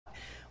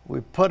We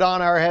put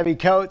on our heavy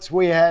coats.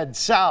 We head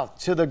south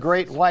to the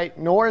Great White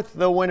North.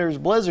 The winter's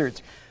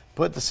blizzards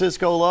put the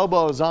Cisco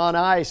Lobos on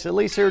ice. At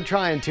least they're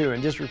trying to.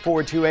 In District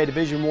 4 2A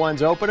Division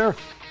I's opener,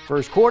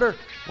 first quarter,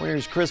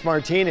 winners Chris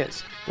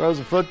Martinez throws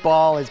a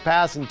football. His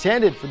pass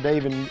intended for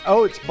David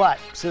Oates, but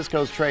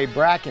Cisco's Trey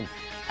Bracken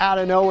out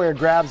of nowhere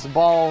grabs the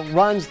ball,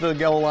 runs the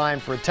goal line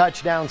for a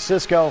touchdown.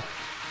 Cisco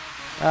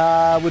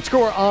would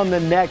score on the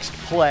next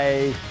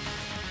play.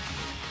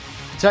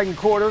 Second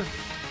quarter,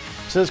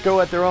 Cisco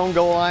at their own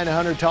goal line.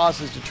 Hunter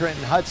tosses to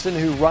Trenton Hudson,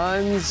 who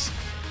runs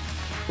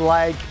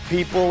like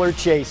people are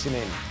chasing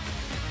him.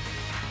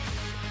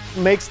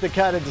 Makes the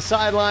cut at the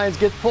sidelines,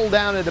 gets pulled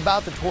down at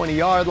about the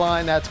 20-yard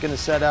line. That's going to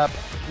set up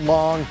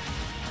long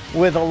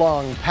with a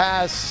long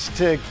pass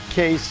to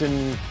Case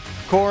and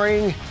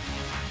Coring,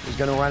 who's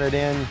going to run it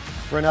in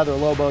for another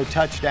Lobo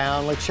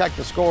touchdown. Let's check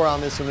the score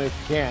on this one if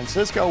you can.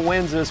 Cisco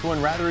wins this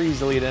one rather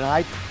easily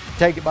tonight.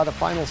 Take it by the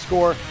final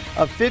score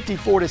of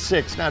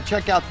 54-6. Now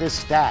check out this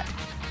stat.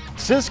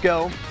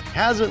 Cisco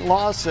hasn't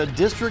lost a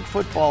district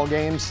football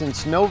game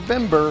since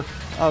November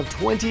of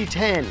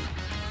 2010.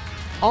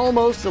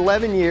 Almost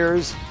 11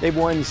 years, they've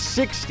won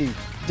 60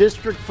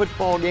 district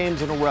football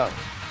games in a row.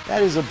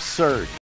 That is absurd.